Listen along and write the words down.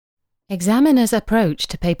Examiner's Approach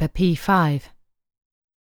to Paper P5.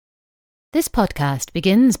 This podcast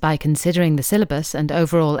begins by considering the syllabus and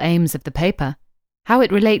overall aims of the paper, how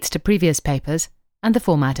it relates to previous papers, and the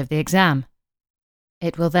format of the exam.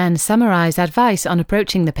 It will then summarise advice on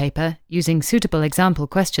approaching the paper using suitable example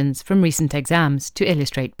questions from recent exams to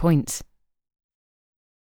illustrate points.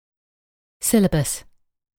 Syllabus.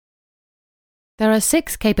 There are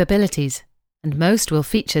 6 capabilities, and most will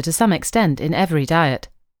feature to some extent in every diet.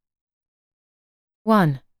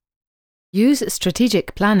 1. Use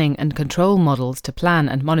strategic planning and control models to plan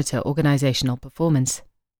and monitor organisational performance.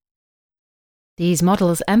 These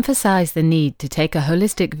models emphasise the need to take a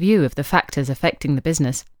holistic view of the factors affecting the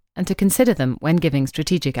business and to consider them when giving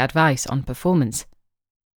strategic advice on performance.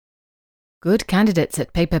 Good candidates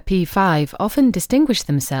at Paper P5 often distinguish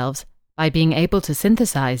themselves by being able to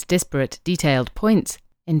synthesise disparate, detailed points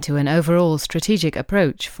into an overall strategic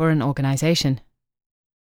approach for an organisation.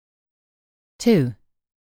 2.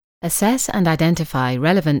 Assess and identify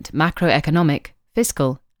relevant macroeconomic,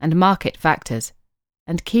 fiscal, and market factors,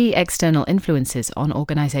 and key external influences on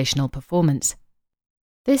organisational performance.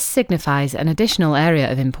 This signifies an additional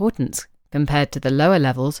area of importance compared to the lower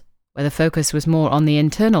levels, where the focus was more on the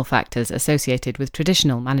internal factors associated with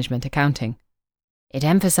traditional management accounting. It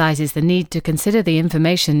emphasises the need to consider the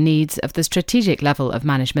information needs of the strategic level of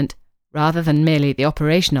management rather than merely the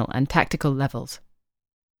operational and tactical levels.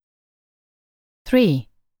 3.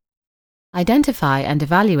 Identify and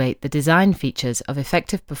evaluate the design features of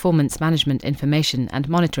effective performance management information and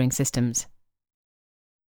monitoring systems.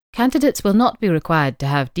 Candidates will not be required to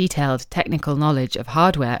have detailed technical knowledge of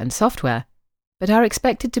hardware and software, but are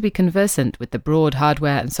expected to be conversant with the broad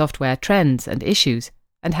hardware and software trends and issues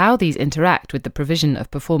and how these interact with the provision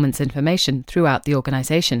of performance information throughout the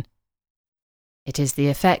organisation. It is the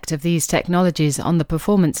effect of these technologies on the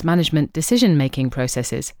performance management decision-making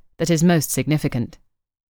processes that is most significant.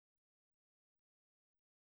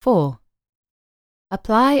 4.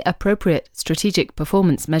 Apply appropriate strategic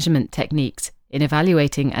performance measurement techniques in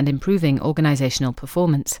evaluating and improving organisational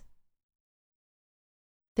performance.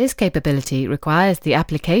 This capability requires the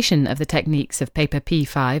application of the techniques of Paper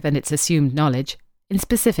P5 and its assumed knowledge in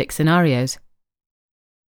specific scenarios.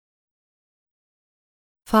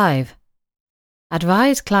 5.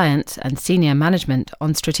 Advise clients and senior management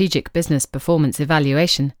on strategic business performance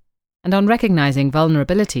evaluation and on recognising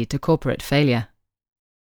vulnerability to corporate failure.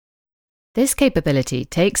 This capability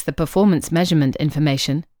takes the performance measurement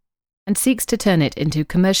information and seeks to turn it into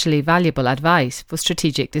commercially valuable advice for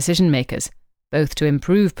strategic decision makers, both to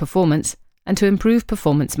improve performance and to improve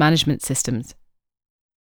performance management systems.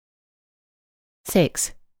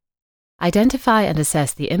 6. Identify and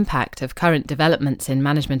assess the impact of current developments in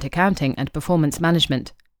management accounting and performance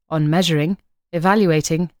management on measuring,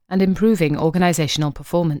 evaluating, and improving organisational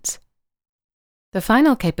performance. The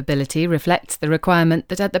final capability reflects the requirement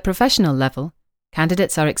that at the professional level,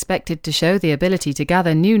 candidates are expected to show the ability to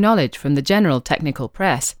gather new knowledge from the general technical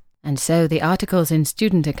press, and so the articles in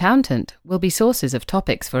Student Accountant will be sources of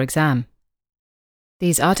topics for exam.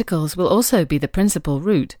 These articles will also be the principal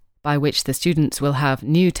route by which the students will have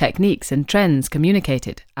new techniques and trends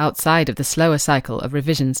communicated outside of the slower cycle of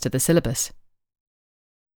revisions to the syllabus.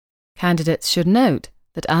 Candidates should note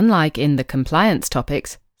that unlike in the compliance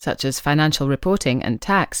topics, such as financial reporting and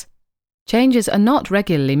tax, changes are not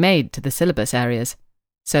regularly made to the syllabus areas,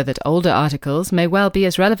 so that older articles may well be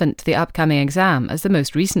as relevant to the upcoming exam as the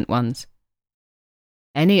most recent ones.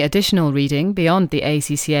 Any additional reading beyond the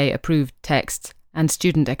ACCA-approved texts and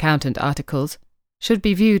Student Accountant articles should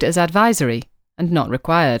be viewed as advisory and not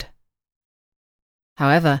required.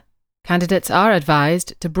 However, candidates are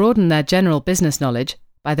advised to broaden their general business knowledge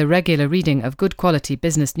by the regular reading of good-quality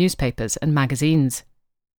business newspapers and magazines.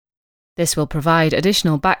 This will provide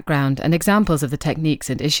additional background and examples of the techniques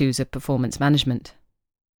and issues of performance management.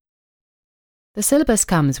 The syllabus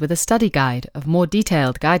comes with a study guide of more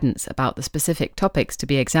detailed guidance about the specific topics to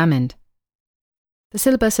be examined. The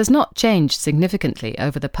syllabus has not changed significantly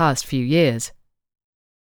over the past few years.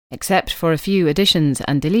 Except for a few additions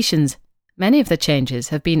and deletions, many of the changes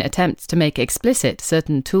have been attempts to make explicit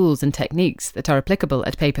certain tools and techniques that are applicable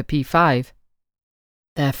at Paper P5.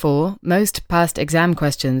 Therefore, most past exam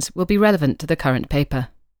questions will be relevant to the current paper.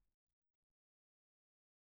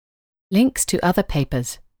 Links to other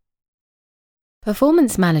papers.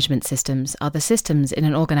 Performance management systems are the systems in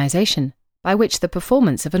an organisation by which the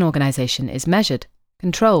performance of an organisation is measured,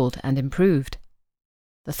 controlled, and improved.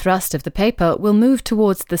 The thrust of the paper will move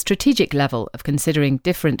towards the strategic level of considering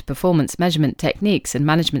different performance measurement techniques and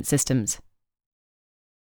management systems.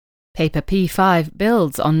 Paper P5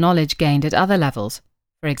 builds on knowledge gained at other levels.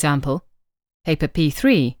 For example, Paper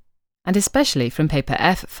P3 and especially from Paper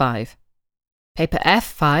F5. Paper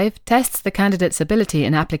F5 tests the candidate's ability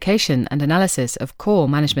in application and analysis of core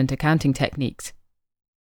management accounting techniques.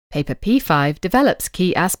 Paper P5 develops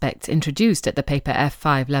key aspects introduced at the Paper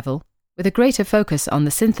F5 level, with a greater focus on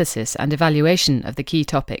the synthesis and evaluation of the key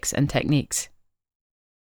topics and techniques.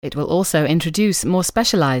 It will also introduce more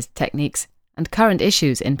specialized techniques and current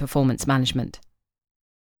issues in performance management.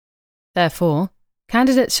 Therefore,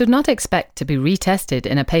 candidates should not expect to be retested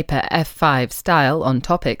in a Paper F5 style on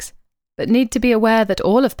topics, but need to be aware that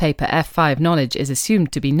all of Paper F5 knowledge is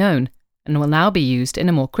assumed to be known and will now be used in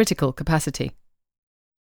a more critical capacity.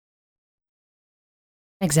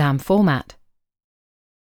 Exam format.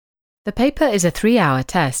 The paper is a 3-hour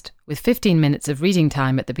test with 15 minutes of reading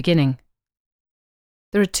time at the beginning.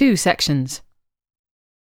 There are 2 sections.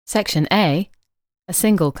 Section A, a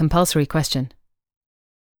single compulsory question.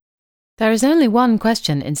 There is only one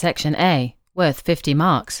question in Section A, worth 50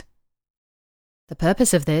 marks. The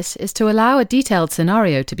purpose of this is to allow a detailed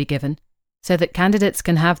scenario to be given, so that candidates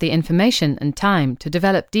can have the information and time to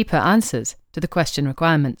develop deeper answers to the question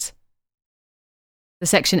requirements. The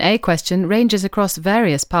Section A question ranges across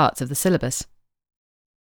various parts of the syllabus.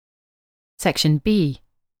 Section B,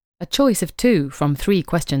 a choice of 2 from 3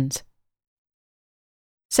 questions.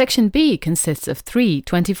 Section B consists of 3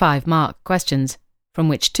 25-mark questions, from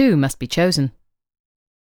which 2 must be chosen.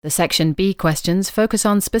 The Section B questions focus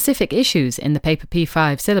on specific issues in the Paper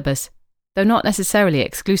P5 syllabus, though not necessarily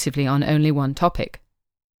exclusively on only one topic.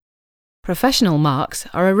 Professional marks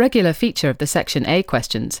are a regular feature of the Section A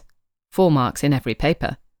questions, 4 marks in every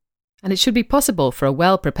paper, and it should be possible for a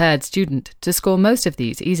well-prepared student to score most of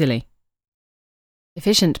these easily.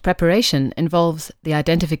 Efficient preparation involves the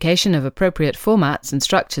identification of appropriate formats and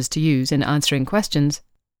structures to use in answering questions,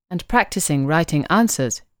 and practicing writing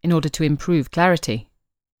answers in order to improve clarity.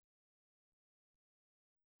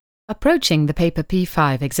 Approaching the Paper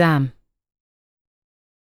P5 exam.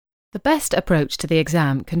 The best approach to the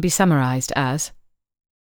exam can be summarised as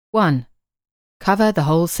 1. Cover the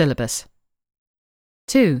whole syllabus.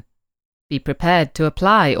 2. Be prepared to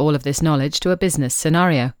apply all of this knowledge to a business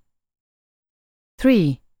scenario.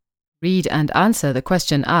 3. Read and answer the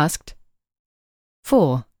question asked.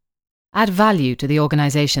 4. Add value to the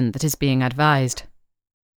organisation that is being advised.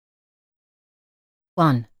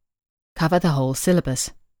 1. Cover the whole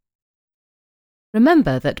syllabus.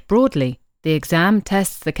 Remember that broadly, the exam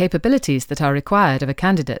tests the capabilities that are required of a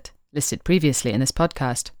candidate, listed previously in this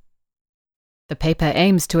podcast. The paper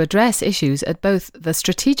aims to address issues at both the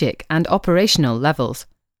strategic and operational levels,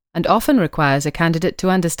 and often requires a candidate to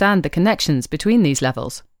understand the connections between these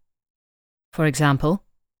levels. For example,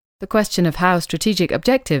 the question of how strategic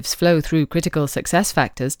objectives flow through critical success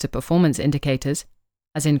factors to performance indicators,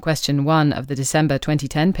 as in question 1 of the December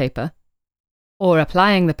 2010 paper, or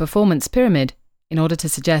applying the performance pyramid in order to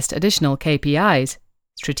suggest additional KPIs,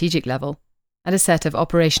 strategic level, and a set of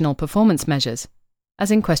operational performance measures,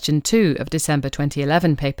 as in question 2 of December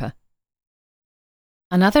 2011 paper.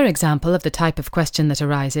 Another example of the type of question that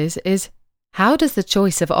arises is, how does the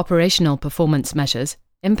choice of operational performance measures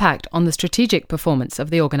impact on the strategic performance of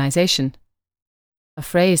the organisation? A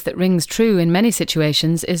phrase that rings true in many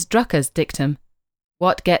situations is Drucker's dictum,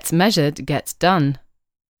 "What gets measured gets done."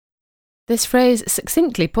 This phrase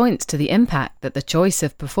succinctly points to the impact that the choice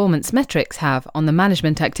of performance metrics have on the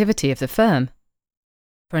management activity of the firm.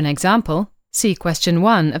 For an example, see question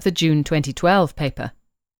 1 of the June 2012 paper.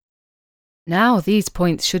 Now these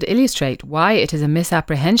points should illustrate why it is a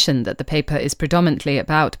misapprehension that the paper is predominantly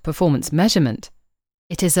about performance measurement.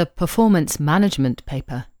 It is a performance management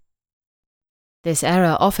paper. This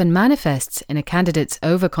error often manifests in a candidate's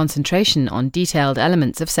over-concentration on detailed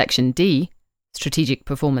elements of Section D, Strategic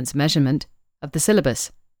Performance Measurement, of the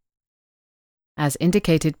syllabus. As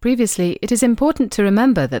indicated previously, it is important to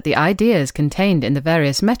remember that the ideas contained in the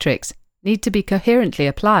various metrics need to be coherently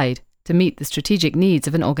applied to meet the strategic needs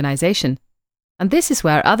of an organisation, and this is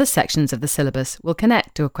where other sections of the syllabus will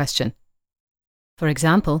connect to a question. For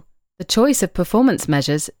example, the choice of performance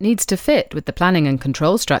measures needs to fit with the planning and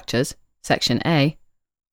control structures, Section A,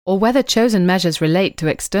 or whether chosen measures relate to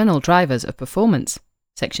external drivers of performance,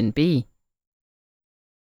 Section B.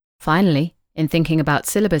 Finally, in thinking about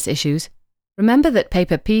syllabus issues, remember that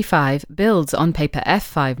Paper P5 builds on Paper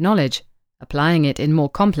F5 knowledge, applying it in more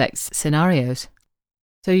complex scenarios.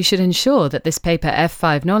 So you should ensure that this Paper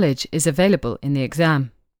F5 knowledge is available in the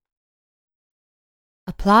exam.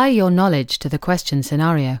 Apply your knowledge to the question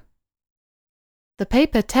scenario. The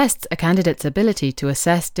paper tests a candidate's ability to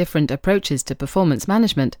assess different approaches to performance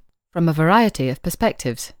management from a variety of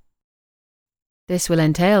perspectives. This will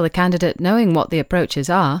entail the candidate knowing what the approaches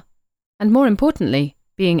are, and more importantly,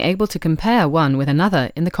 being able to compare one with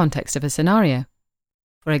another in the context of a scenario.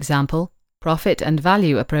 For example, profit and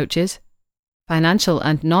value approaches, financial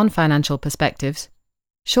and non-financial perspectives,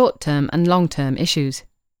 short-term and long-term issues.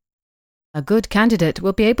 A good candidate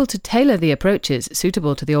will be able to tailor the approaches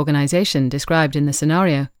suitable to the organization described in the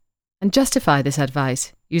scenario and justify this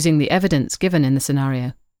advice using the evidence given in the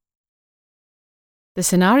scenario. The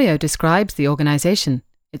scenario describes the organization,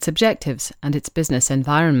 its objectives, and its business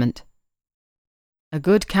environment. A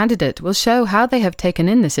good candidate will show how they have taken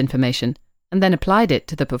in this information and then applied it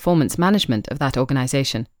to the performance management of that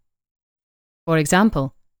organization. For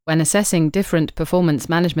example, when assessing different performance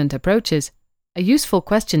management approaches, a useful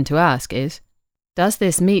question to ask is, does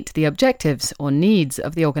this meet the objectives or needs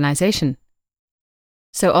of the organization?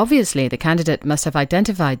 So obviously the candidate must have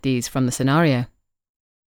identified these from the scenario.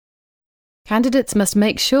 Candidates must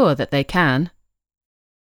make sure that they can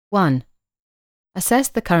 1. Assess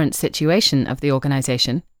the current situation of the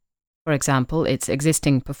organization, for example, its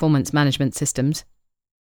existing performance management systems,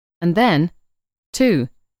 and then 2.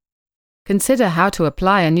 Consider how to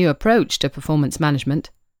apply a new approach to performance management,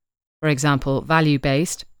 for example,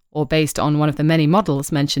 value-based or based on one of the many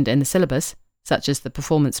models mentioned in the syllabus, such as the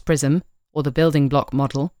performance prism or the building block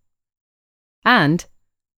model, and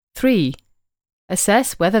 3.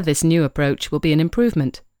 Assess whether this new approach will be an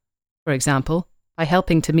improvement, for example, by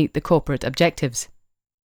helping to meet the corporate objectives.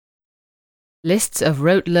 Lists of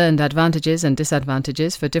rote-learned advantages and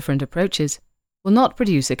disadvantages for different approaches will not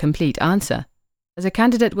produce a complete answer, as a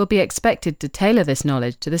candidate will be expected to tailor this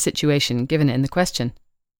knowledge to the situation given in the question.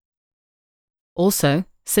 Also,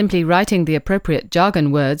 simply writing the appropriate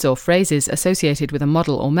jargon words or phrases associated with a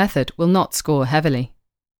model or method will not score heavily.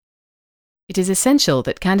 It is essential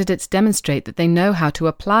that candidates demonstrate that they know how to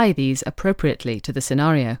apply these appropriately to the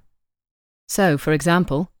scenario. So, for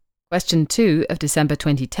example, question 2 of December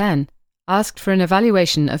 2010 asked for an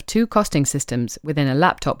evaluation of 2 costing systems within a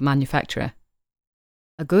laptop manufacturer.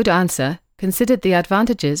 A good answer considered the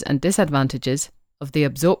advantages and disadvantages of the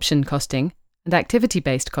absorption costing and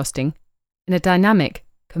activity-based costing in a dynamic,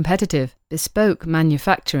 competitive, bespoke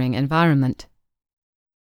manufacturing environment.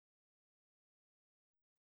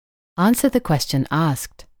 Answer the question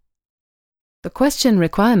asked. The question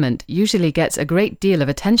requirement usually gets a great deal of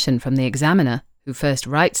attention from the examiner, who first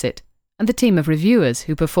writes it, and the team of reviewers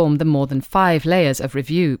who perform the more than 5 layers of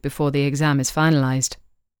review before the exam is finalized.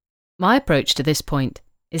 My approach to this point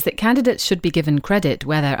is that candidates should be given credit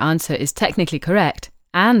where their answer is technically correct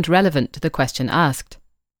and relevant to the question asked.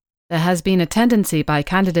 There has been a tendency by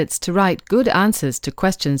candidates to write good answers to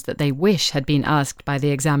questions that they wish had been asked by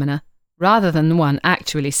the examiner, rather than the one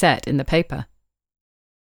actually set in the paper.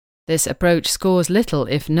 This approach scores little,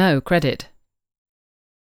 if no, credit.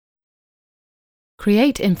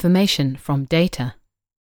 Create information from data.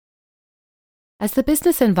 As the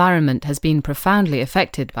business environment has been profoundly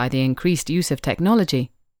affected by the increased use of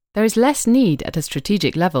technology, there is less need at a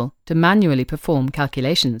strategic level to manually perform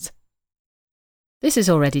calculations. This is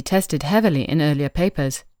already tested heavily in earlier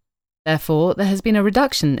papers. Therefore, there has been a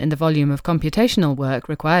reduction in the volume of computational work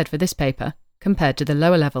required for this paper compared to the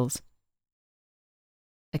lower levels.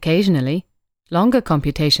 Occasionally, longer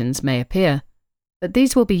computations may appear, but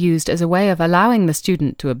these will be used as a way of allowing the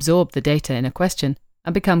student to absorb the data in a question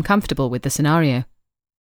and become comfortable with the scenario.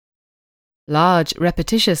 Large,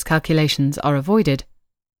 repetitious calculations are avoided,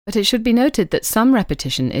 but it should be noted that some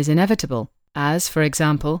repetition is inevitable, as, for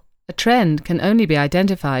example, a trend can only be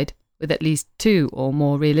identified with at least 2 or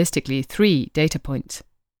more realistically 3 data points.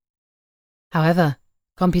 However,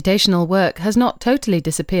 computational work has not totally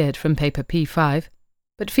disappeared from paper P5,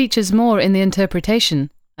 but features more in the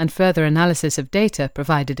interpretation and further analysis of data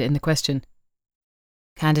provided in the question.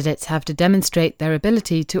 Candidates have to demonstrate their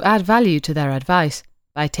ability to add value to their advice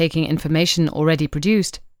by taking information already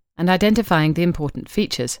produced and identifying the important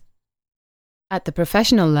features. At the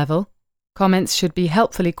professional level, comments should be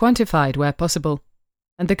helpfully quantified where possible,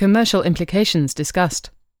 and the commercial implications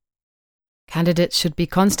discussed. Candidates should be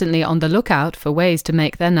constantly on the lookout for ways to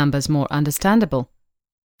make their numbers more understandable,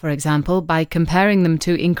 for example, by comparing them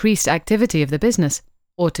to increased activity of the business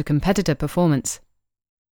or to competitor performance.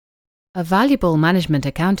 A valuable management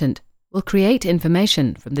accountant will create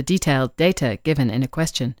information from the detailed data given in a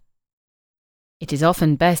question. It is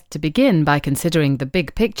often best to begin by considering the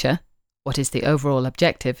big picture, what is the overall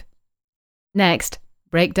objective. Next,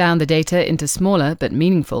 break down the data into smaller but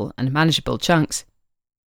meaningful and manageable chunks.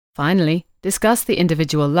 Finally, discuss the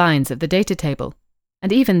individual lines of the data table,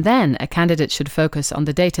 and even then a candidate should focus on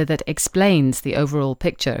the data that explains the overall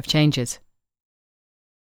picture of changes.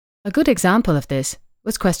 A good example of this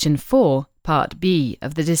was question 4, part B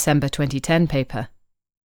of the December 2010 paper.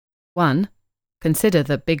 1. consider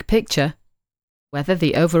the big picture, whether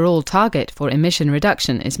the overall target for emission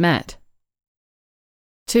reduction is met.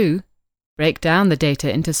 2. Break down the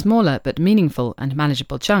data into smaller but meaningful and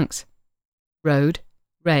manageable chunks: road,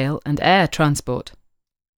 rail and air transport.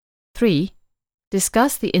 3.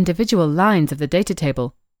 Discuss the individual lines of the data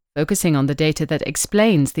table, focusing on the data that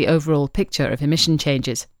explains the overall picture of emission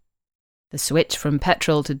changes. The switch from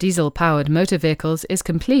petrol to diesel-powered motor vehicles is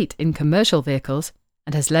complete in commercial vehicles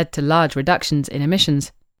and has led to large reductions in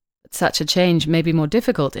emissions. But such a change may be more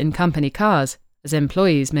difficult in company cars, as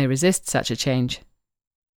employees may resist such a change.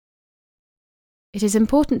 It is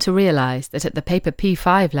important to realise that at the paper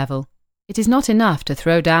P5 level, it is not enough to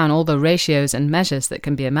throw down all the ratios and measures that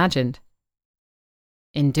can be imagined.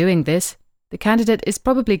 In doing this, the candidate is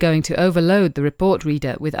probably going to overload the report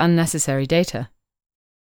reader with unnecessary data.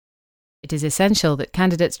 It is essential that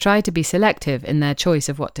candidates try to be selective in their choice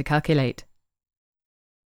of what to calculate.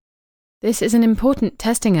 This is an important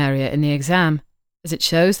testing area in the exam, as it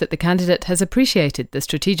shows that the candidate has appreciated the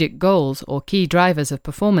strategic goals or key drivers of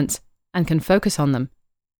performance and can focus on them.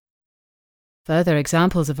 Further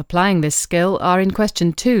examples of applying this skill are in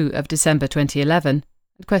question 2 of December 2011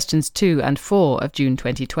 and questions 2 and 4 of June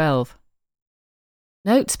 2012.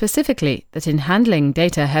 Note specifically that in handling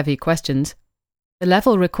data-heavy questions, the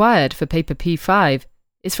level required for paper P5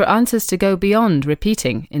 is for answers to go beyond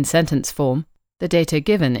repeating, in sentence form, the data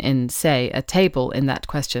given in, say, a table in that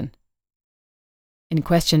question. In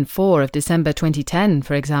question 4 of December 2010,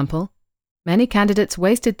 for example, many candidates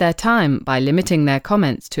wasted their time by limiting their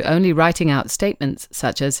comments to only writing out statements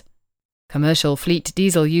such as, "Commercial fleet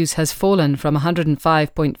diesel use has fallen from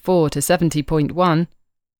 105.4 to 70.1,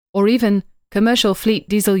 or even, "Commercial fleet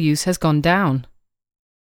diesel use has gone down."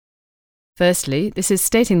 Firstly, this is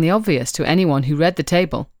stating the obvious to anyone who read the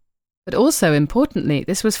table, but also, importantly,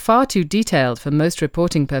 this was far too detailed for most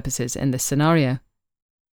reporting purposes in this scenario.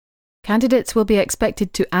 Candidates will be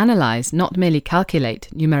expected to analyse, not merely calculate,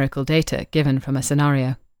 numerical data given from a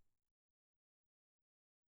scenario.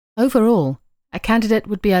 Overall, a candidate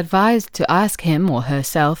would be advised to ask him or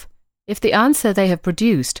herself if the answer they have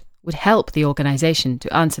produced would help the organisation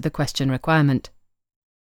to answer the question requirement.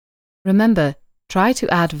 Remember, try to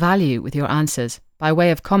add value with your answers by way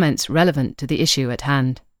of comments relevant to the issue at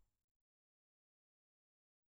hand.